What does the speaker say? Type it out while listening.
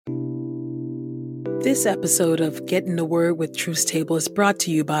This episode of Getting the Word with Truth Table is brought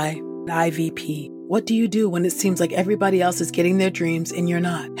to you by IVP. What do you do when it seems like everybody else is getting their dreams and you're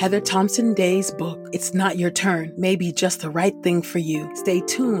not? Heather Thompson Day's book, It's Not Your Turn, may be just the right thing for you. Stay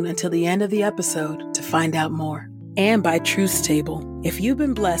tuned until the end of the episode to find out more. And by Truth Table. If you've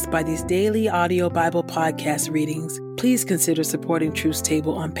been blessed by these daily audio Bible podcast readings, please consider supporting Truth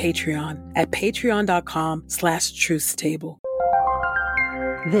Table on Patreon at patreon.com/truthstable.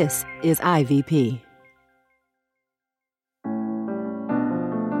 This is IVP.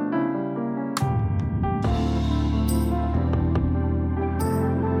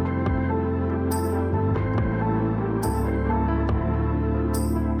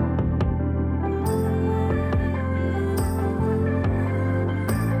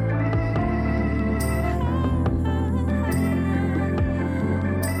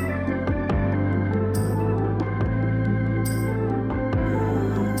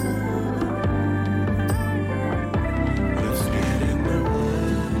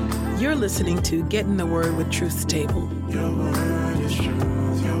 You're listening to Getting the Word with Truth Table. Your word is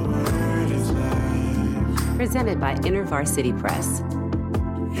truth, your word is life. Presented by InterVarsity Press.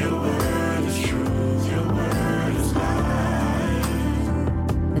 Your word is truth, your word is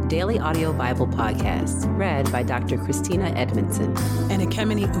life. A daily audio Bible podcast read by Dr. Christina Edmondson And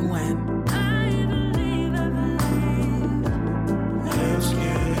Ekemini Uwan. Let's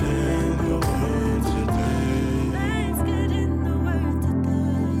get in the word today.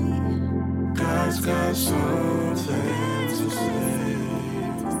 God's got something to say.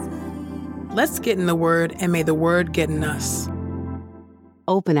 Let's get in the Word, and may the Word get in us.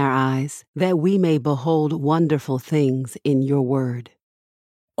 Open our eyes that we may behold wonderful things in your word.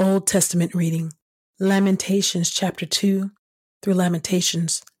 Old Testament reading, Lamentations chapter 2 through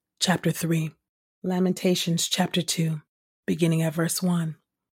Lamentations chapter 3. Lamentations chapter 2, beginning at verse 1.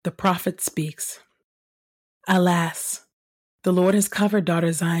 The prophet speaks. Alas, the Lord has covered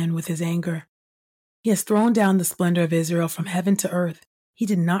daughter Zion with his anger. He has thrown down the splendor of Israel from heaven to earth. He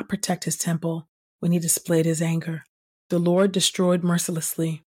did not protect his temple when he displayed his anger. The Lord destroyed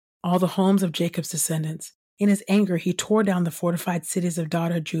mercilessly all the homes of Jacob's descendants. In his anger, he tore down the fortified cities of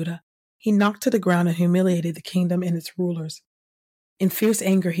daughter Judah. He knocked to the ground and humiliated the kingdom and its rulers. In fierce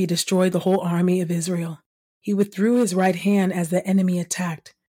anger, he destroyed the whole army of Israel. He withdrew his right hand as the enemy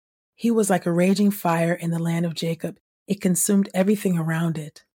attacked. He was like a raging fire in the land of Jacob. It consumed everything around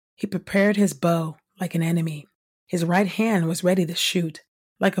it. He prepared his bow like an enemy. His right hand was ready to shoot.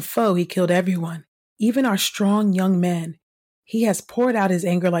 Like a foe, he killed everyone, even our strong young men. He has poured out his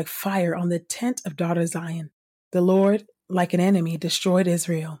anger like fire on the tent of daughter Zion. The Lord, like an enemy, destroyed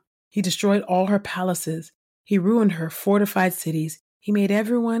Israel. He destroyed all her palaces. He ruined her fortified cities. He made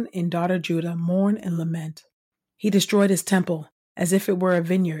everyone in daughter Judah mourn and lament. He destroyed his temple as if it were a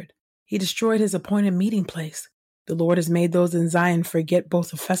vineyard. He destroyed his appointed meeting place. The Lord has made those in Zion forget both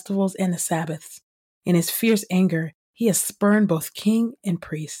the festivals and the Sabbaths. In his fierce anger, he has spurned both king and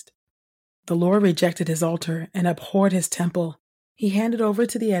priest. The Lord rejected his altar and abhorred his temple. He handed over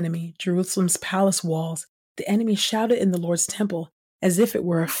to the enemy Jerusalem's palace walls. The enemy shouted in the Lord's temple as if it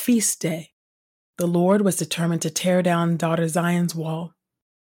were a feast day. The Lord was determined to tear down daughter Zion's wall.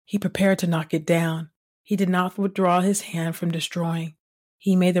 He prepared to knock it down. He did not withdraw his hand from destroying.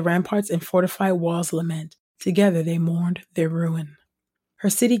 He made the ramparts and fortified walls lament. Together they mourned their ruin. Her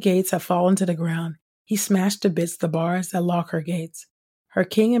city gates have fallen to the ground. He smashed to bits the bars that lock her gates. Her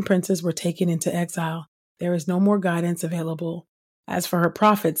king and princes were taken into exile. There is no more guidance available. As for her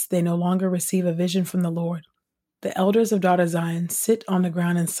prophets, they no longer receive a vision from the Lord. The elders of daughter Zion sit on the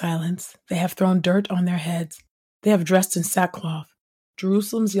ground in silence. They have thrown dirt on their heads. They have dressed in sackcloth.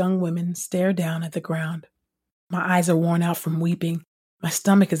 Jerusalem's young women stare down at the ground. My eyes are worn out from weeping. My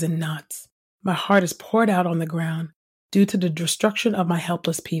stomach is in knots. My heart is poured out on the ground due to the destruction of my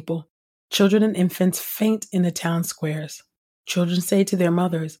helpless people. Children and infants faint in the town squares. Children say to their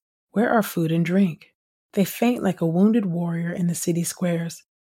mothers, "Where are food and drink?" They faint like a wounded warrior in the city squares.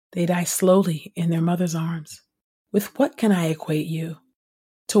 They die slowly in their mother's arms. With what can I equate you?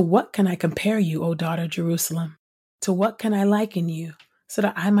 To what can I compare you, O daughter Jerusalem? To what can I liken you, so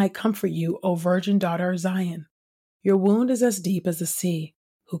that I might comfort you, O virgin daughter Zion? Your wound is as deep as the sea.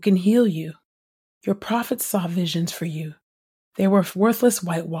 Who can heal you? Your prophets saw visions for you. They were worthless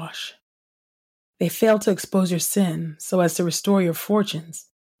whitewash. They failed to expose your sin so as to restore your fortunes.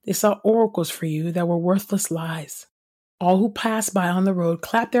 They saw oracles for you that were worthless lies. All who passed by on the road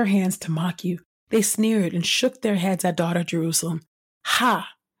clapped their hands to mock you. They sneered and shook their heads at daughter Jerusalem. Ha!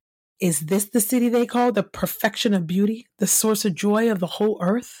 Is this the city they call the perfection of beauty, the source of joy of the whole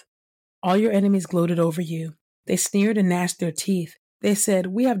earth? All your enemies gloated over you. They sneered and gnashed their teeth. They said,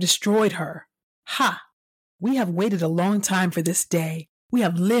 "We have destroyed her." Ha! We have waited a long time for this day. We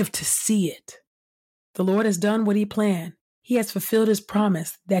have lived to see it. The Lord has done what he planned. He has fulfilled his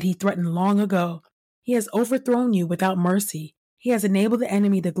promise that he threatened long ago. He has overthrown you without mercy. He has enabled the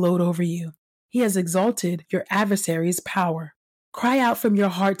enemy to gloat over you. He has exalted your adversary's power. Cry out from your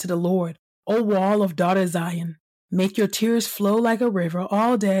heart to the Lord, O wall of daughter Zion. Make your tears flow like a river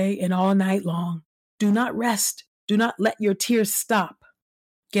all day and all night long. Do not rest. Do not let your tears stop.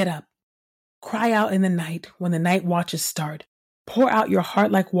 Get up. Cry out in the night when the night watches start. Pour out your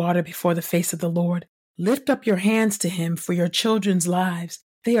heart like water before the face of the Lord. Lift up your hands to him for your children's lives.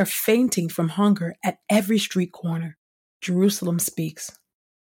 They are fainting from hunger at every street corner. Jerusalem speaks.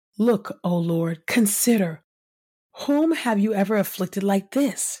 Look, O Lord, consider. Whom have you ever afflicted like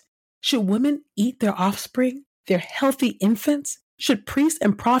this? Should women eat their offspring, their healthy infants? Should priests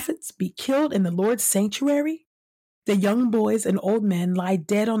and prophets be killed in the Lord's sanctuary? The young boys and old men lie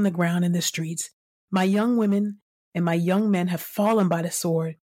dead on the ground in the streets. My young women and my young men have fallen by the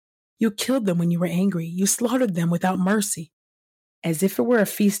sword. You killed them when you were angry. You slaughtered them without mercy. As if it were a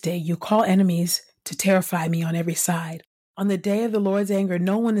feast day, you call enemies to terrify me on every side. On the day of the Lord's anger,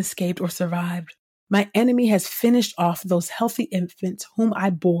 no one escaped or survived. My enemy has finished off those healthy infants whom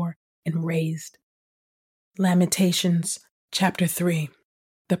I bore and raised. Lamentations, chapter 3.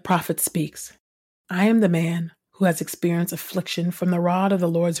 The prophet speaks. I am the man who has experienced affliction from the rod of the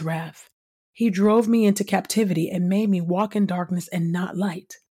Lord's wrath. He drove me into captivity and made me walk in darkness and not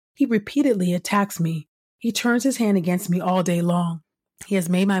light. He repeatedly attacks me. He turns his hand against me all day long. He has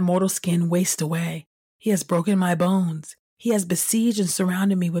made my mortal skin waste away. He has broken my bones. He has besieged and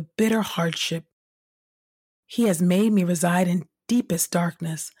surrounded me with bitter hardship. He has made me reside in deepest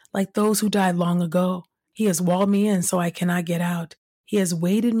darkness, like those who died long ago. He has walled me in so I cannot get out. He has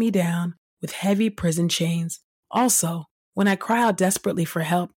weighted me down with heavy prison chains. Also, when I cry out desperately for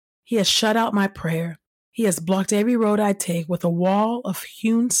help, he has shut out my prayer. He has blocked every road I take with a wall of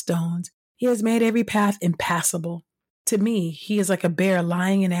hewn stones. He has made every path impassable. To me, he is like a bear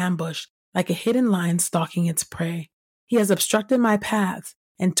lying in ambush, like a hidden lion stalking its prey. He has obstructed my paths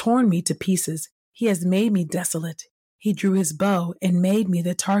and torn me to pieces. He has made me desolate. He drew his bow and made me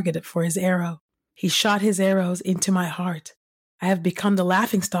the target for his arrow. He shot his arrows into my heart. I have become the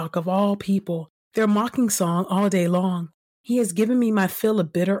laughingstock of all people, their mocking song all day long. He has given me my fill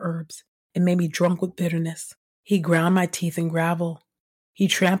of bitter herbs and made me drunk with bitterness. He ground my teeth in gravel. He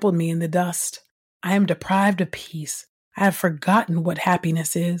trampled me in the dust. I am deprived of peace. I have forgotten what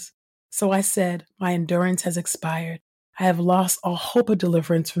happiness is. So I said, my endurance has expired. I have lost all hope of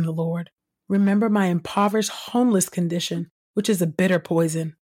deliverance from the Lord. Remember my impoverished, homeless condition, which is a bitter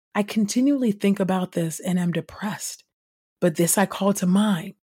poison. I continually think about this and am depressed. But this I call to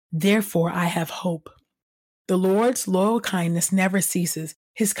mind. Therefore I have hope. The Lord's loyal kindness never ceases.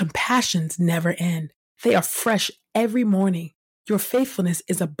 His compassions never end. They are fresh every morning. Your faithfulness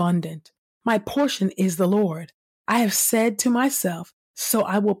is abundant. My portion is the Lord. I have said to myself, so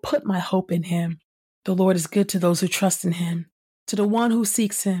I will put my hope in him. The Lord is good to those who trust in him, to the one who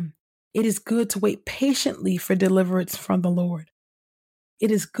seeks him. It is good to wait patiently for deliverance from the Lord. It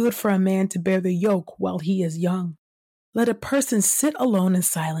is good for a man to bear the yoke while he is young. Let a person sit alone in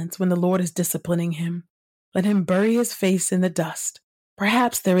silence when the Lord is disciplining him. Let him bury his face in the dust.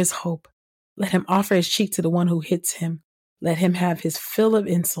 Perhaps there is hope. Let him offer his cheek to the one who hits him. Let him have his fill of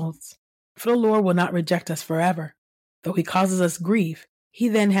insults. For the Lord will not reject us forever. Though he causes us grief, he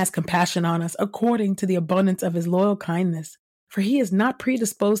then has compassion on us according to the abundance of his loyal kindness. For he is not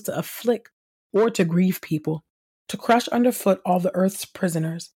predisposed to afflict or to grieve people, to crush underfoot all the earth's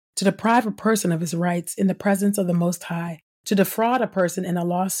prisoners, to deprive a person of his rights in the presence of the Most High, to defraud a person in a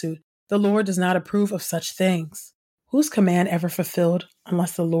lawsuit. The Lord does not approve of such things. Whose command ever fulfilled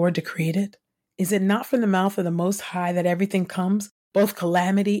unless the Lord decreed it? Is it not from the mouth of the Most High that everything comes, both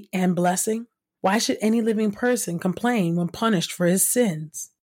calamity and blessing? Why should any living person complain when punished for his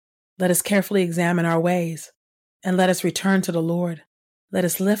sins? Let us carefully examine our ways, and let us return to the Lord. Let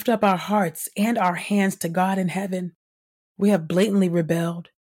us lift up our hearts and our hands to God in heaven. We have blatantly rebelled.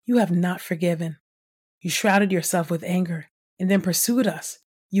 You have not forgiven. You shrouded yourself with anger and then pursued us.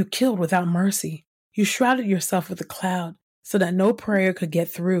 You killed without mercy. You shrouded yourself with a cloud so that no prayer could get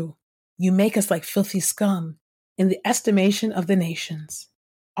through. You make us like filthy scum in the estimation of the nations.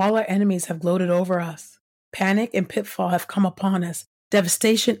 All our enemies have gloated over us. Panic and pitfall have come upon us,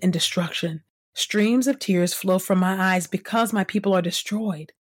 devastation and destruction. Streams of tears flow from my eyes because my people are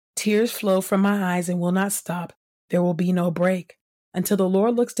destroyed. Tears flow from my eyes and will not stop. There will be no break until the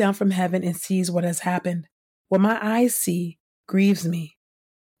Lord looks down from heaven and sees what has happened. What my eyes see grieves me.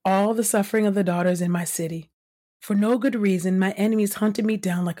 All the suffering of the daughters in my city. For no good reason, my enemies hunted me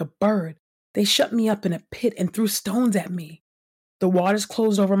down like a bird. They shut me up in a pit and threw stones at me. The waters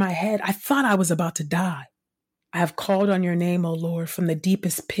closed over my head. I thought I was about to die. I have called on your name, O Lord, from the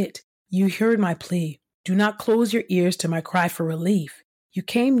deepest pit. You heard my plea. Do not close your ears to my cry for relief. You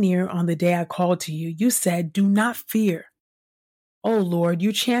came near on the day I called to you. You said, do not fear. O Lord,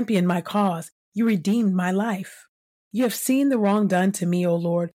 you championed my cause. You redeemed my life. You have seen the wrong done to me, O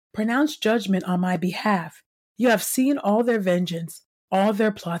Lord. Pronounce judgment on my behalf. You have seen all their vengeance, all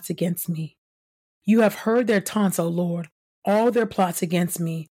their plots against me. You have heard their taunts, O Lord, all their plots against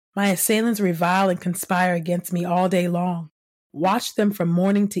me. My assailants revile and conspire against me all day long. Watch them from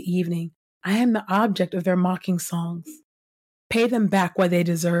morning to evening. I am the object of their mocking songs. Pay them back what they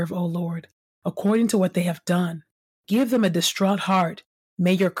deserve, O Lord, according to what they have done. Give them a distraught heart.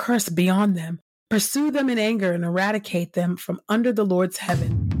 May your curse be on them. Pursue them in anger and eradicate them from under the Lord's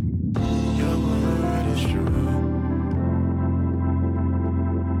heaven. Your word is true.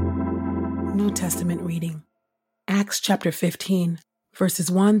 New Testament reading. Acts chapter 15, verses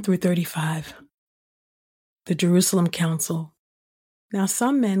 1 through 35. The Jerusalem Council. Now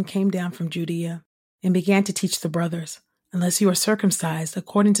some men came down from Judea and began to teach the brothers, unless you are circumcised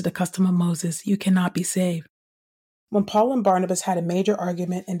according to the custom of Moses, you cannot be saved. When Paul and Barnabas had a major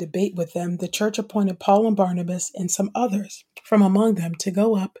argument and debate with them, the church appointed Paul and Barnabas and some others from among them to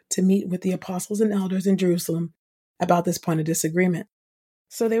go up to meet with the apostles and elders in Jerusalem about this point of disagreement.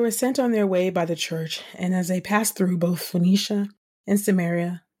 So they were sent on their way by the church, and as they passed through both Phoenicia and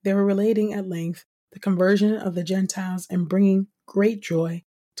Samaria, they were relating at length the conversion of the Gentiles and bringing great joy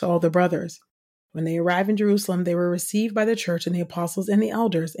to all the brothers. When they arrived in Jerusalem, they were received by the church and the apostles and the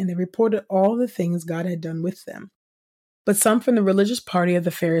elders, and they reported all the things God had done with them. But some from the religious party of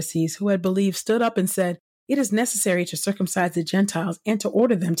the Pharisees who had believed stood up and said, it is necessary to circumcise the Gentiles and to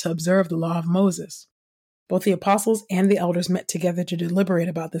order them to observe the law of Moses. Both the apostles and the elders met together to deliberate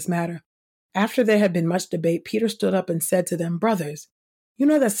about this matter. After there had been much debate, Peter stood up and said to them, brothers, you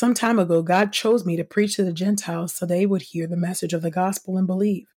know that some time ago God chose me to preach to the Gentiles so they would hear the message of the gospel and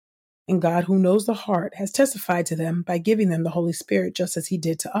believe. And God, who knows the heart, has testified to them by giving them the Holy Spirit just as he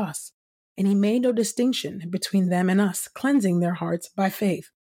did to us. And he made no distinction between them and us, cleansing their hearts by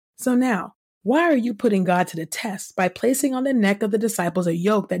faith. So now, why are you putting God to the test by placing on the neck of the disciples a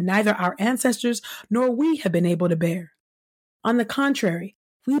yoke that neither our ancestors nor we have been able to bear? On the contrary,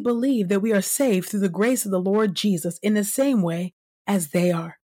 we believe that we are saved through the grace of the Lord Jesus in the same way as they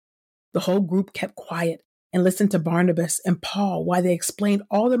are. The whole group kept quiet and listened to Barnabas and Paul while they explained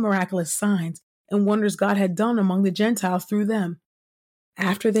all the miraculous signs and wonders God had done among the Gentiles through them.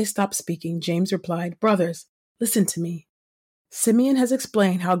 After they stopped speaking, James replied, brothers, listen to me. Simeon has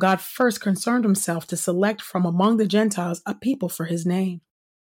explained how God first concerned himself to select from among the Gentiles a people for his name.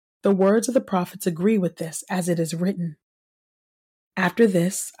 The words of the prophets agree with this, as it is written. After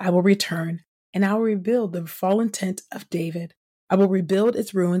this, I will return, and I will rebuild the fallen tent of David. I will rebuild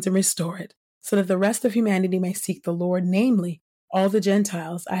its ruins and restore it, so that the rest of humanity may seek the Lord, namely, all the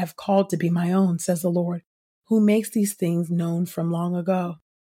Gentiles I have called to be my own, says the Lord, who makes these things known from long ago.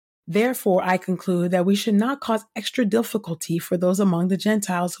 Therefore, I conclude that we should not cause extra difficulty for those among the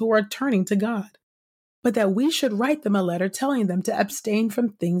Gentiles who are turning to God, but that we should write them a letter telling them to abstain from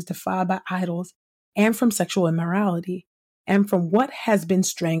things defiled by idols, and from sexual immorality, and from what has been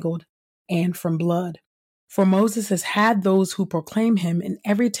strangled, and from blood. For Moses has had those who proclaim him in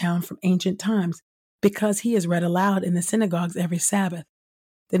every town from ancient times, because he is read aloud in the synagogues every Sabbath.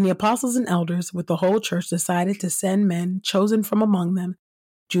 Then the apostles and elders with the whole church decided to send men chosen from among them,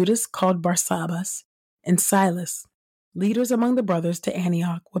 Judas called Barsabbas, and Silas, leaders among the brothers, to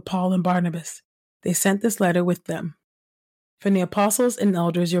Antioch with Paul and Barnabas. They sent this letter with them. From the apostles and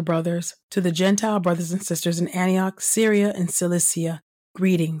elders, your brothers, to the Gentile brothers and sisters in Antioch, Syria, and Cilicia,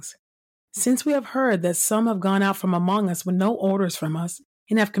 greetings. Since we have heard that some have gone out from among us with no orders from us,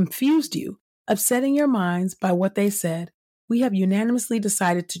 and have confused you, upsetting your minds by what they said, we have unanimously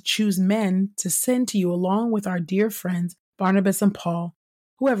decided to choose men to send to you along with our dear friends Barnabas and Paul,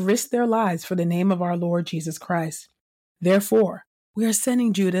 who have risked their lives for the name of our Lord Jesus Christ. Therefore, we are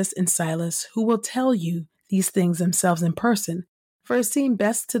sending Judas and Silas, who will tell you these things themselves in person, for it seemed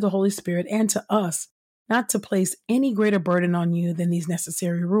best to the Holy Spirit and to us not to place any greater burden on you than these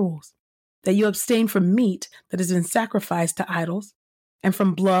necessary rules, that you abstain from meat that has been sacrificed to idols, and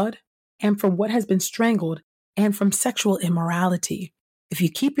from blood, and from what has been strangled, and from sexual immorality. If you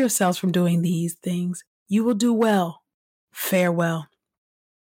keep yourselves from doing these things, you will do well. Farewell.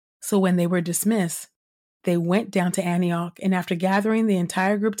 So when they were dismissed, they went down to Antioch, and after gathering the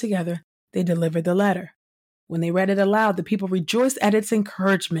entire group together, they delivered the letter. When they read it aloud, the people rejoiced at its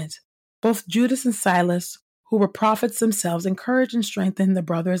encouragement. Both Judas and Silas, who were prophets themselves, encouraged and strengthened the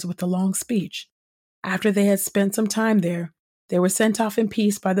brothers with a long speech. After they had spent some time there, they were sent off in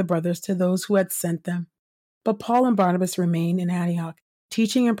peace by the brothers to those who had sent them. But Paul and Barnabas remained in Antioch,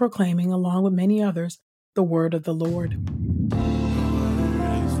 teaching and proclaiming, along with many others, the word of the Lord.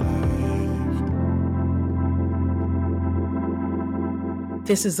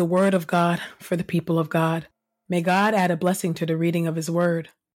 This is the word of God for the people of God. May God add a blessing to the reading of his word.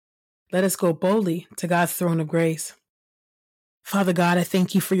 Let us go boldly to God's throne of grace. Father God, I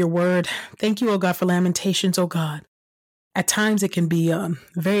thank you for your word. Thank you, O God, for Lamentations, O God. At times it can be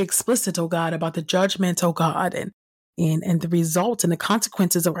very explicit, O God, about the judgment, O God, and the results and the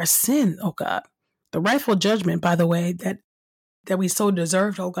consequences of our sin, O God. The rightful judgment, by the way, that we so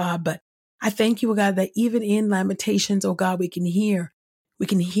deserved, O God. But I thank you, O God, that even in Lamentations, O God, we can hear,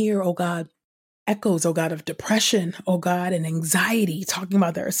 O God, echoes, oh God, of depression, oh God, and anxiety, talking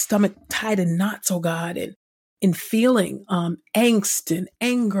about their stomach tied in knots, oh God, and in feeling angst and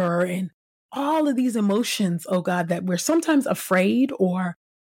anger and all of these emotions, oh God, that we're sometimes afraid or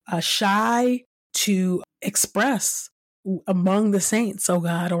shy to express among the saints, oh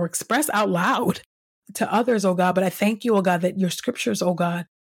God, or express out loud to others, oh God. But I thank you, oh God, that your scriptures, oh God,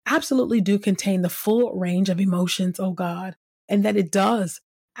 absolutely do contain the full range of emotions, oh God, and that it does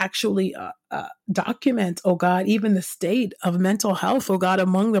actually document, oh God, even the state of mental health, oh God,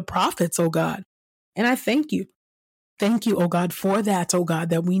 among the prophets, oh God. And I thank you. Thank you, oh God, for that, oh God,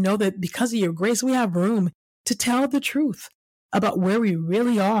 that we know that because of your grace, we have room to tell the truth about where we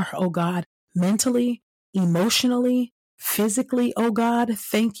really are, oh God, mentally, emotionally, physically, oh God.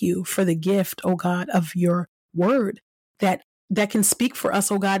 Thank you for the gift, oh God, of your word that can speak for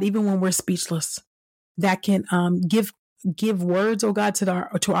us, oh God, even when we're speechless, that can give words, oh God,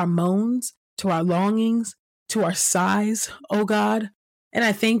 to our moans, to our longings, to our sighs, oh God. And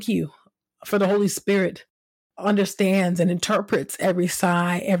I thank you for the Holy Spirit understands and interprets every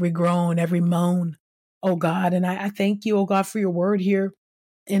sigh, every groan, every moan, oh God. And I thank you, oh God, for your word here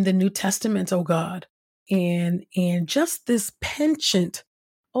in the New Testament, oh God. And just this penchant,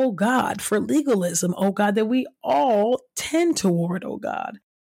 oh God, for legalism, oh God, that we all tend toward, oh God.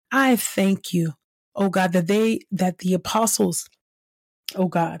 I thank you, oh God, that the apostles, oh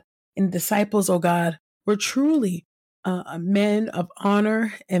God, and disciples, oh God, were truly men of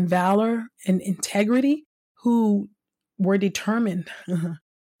honor and valor and integrity who were determined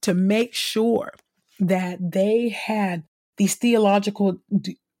to make sure that they had these theological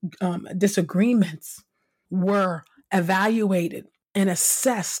disagreements were evaluated and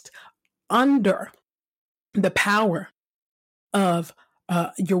assessed under the power of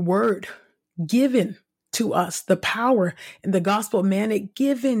your word given to us, the power and the gospel mandate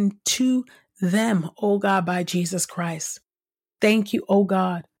given to them, oh God, by Jesus Christ. Thank you, oh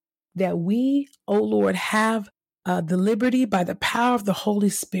God, that we, oh Lord, have the liberty by the power of the Holy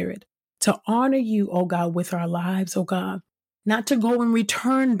Spirit to honor you, oh God, with our lives, oh God, not to go and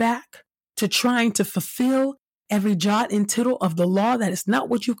return back to trying to fulfill every jot and tittle of the law. That is not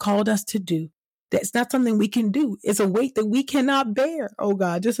what you called us to do. That's not something we can do. It's a weight that we cannot bear, oh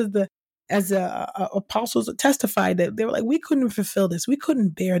God, just as the apostles testified that they were like, we couldn't fulfill this. We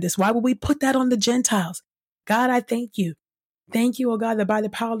couldn't bear this. Why would we put that on the Gentiles? God, I thank you. Thank you, oh God, that by the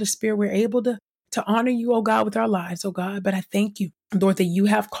power of the Spirit, we're able to honor you, oh God, with our lives, oh God. But I thank you, Lord, that you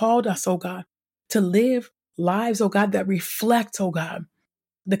have called us, oh God, to live lives, oh God, that reflect, oh God,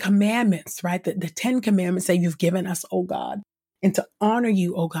 the commandments, right? The 10 commandments that you've given us, oh God, and to honor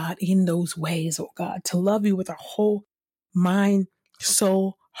you, oh God, in those ways, oh God, to love you with our whole mind,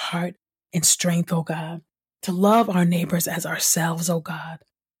 soul, heart, and strength, oh God, to love our neighbors as ourselves, oh God.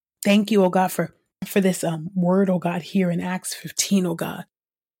 Thank you, oh God, for this word, oh God, here in Acts 15, oh God,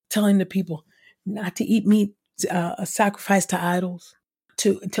 telling the people not to eat meat sacrificed to idols,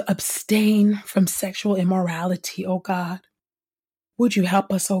 to abstain from sexual immorality, oh God. Would you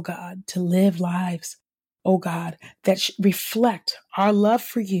help us, oh God, to live lives, oh God, that reflect our love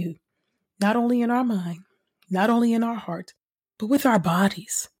for you, not only in our mind, not only in our heart, but with our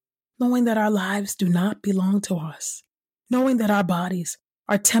bodies, knowing that our lives do not belong to us, knowing that our bodies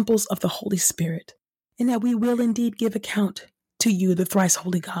are temples of the Holy Spirit, and that we will indeed give account to you, the thrice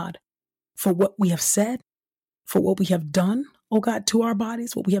holy God, for what we have said, for what we have done, oh God, to our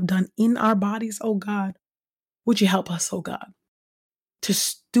bodies, what we have done in our bodies, oh God. Would you help us, oh God, to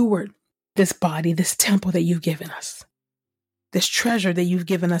steward this body, this temple that you've given us, this treasure that you've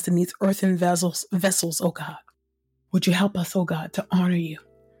given us in these earthen vessels, oh God. Would you help us, oh God, to honor you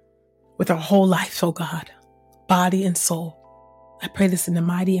with our whole life, oh God, body and soul. I pray this in the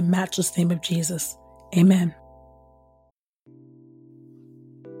mighty and matchless name of Jesus. Amen.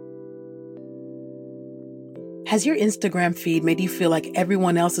 Has your Instagram feed made you feel like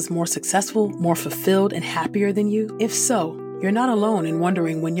everyone else is more successful, more fulfilled, and happier than you? If so, you're not alone in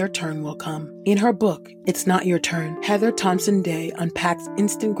wondering when your turn will come. In her book, It's Not Your Turn, Heather Thompson Day unpacks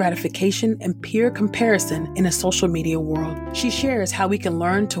instant gratification and peer comparison in a social media world. She shares how we can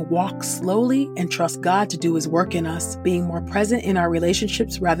learn to walk slowly and trust God to do His work in us, being more present in our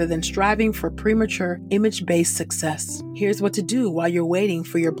relationships rather than striving for premature, image-based success. Here's what to do while you're waiting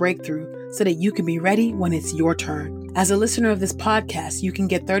for your breakthrough so that you can be ready when it's your turn. As a listener of this podcast, you can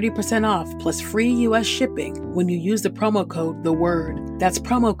get 30% off plus free U.S. shipping when you use the promo code The Word. That's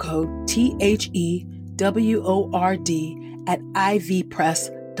promo code THEWORD at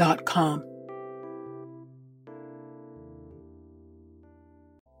ivpress.com.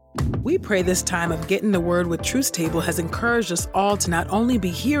 We pray this time of Getting the Word with Truth Table has encouraged us all to not only be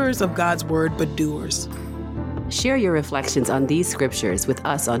hearers of God's Word, but doers. Share your reflections on these scriptures with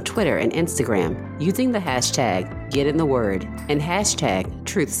us on Twitter and Instagram using the hashtag #GetInTheWord and hashtag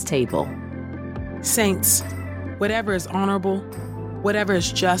 #TruthsTable. Saints, whatever is honorable, whatever is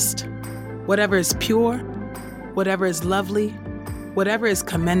just, whatever is pure, whatever is lovely, whatever is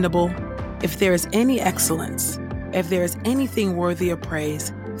commendable, if there is any excellence, if there is anything worthy of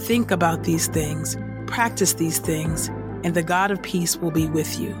praise, think about these things, practice these things, and the God of peace will be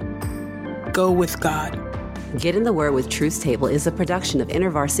with you. Go with God. Get in the Word with Truth Table is a production of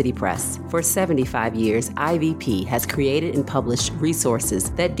InterVarsity Press. For 75 years, IVP has created and published resources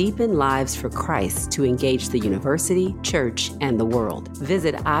that deepen lives for Christ to engage the university, church, and the world.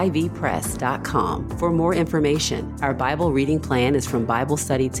 Visit ivpress.com for more information. Our Bible reading plan is from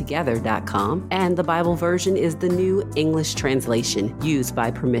BibleStudyTogether.com, and the Bible version is the New English Translation used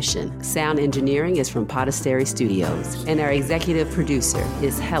by permission. Sound engineering is from Podastery Studios, and our executive producer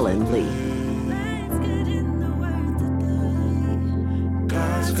is Helen Lee.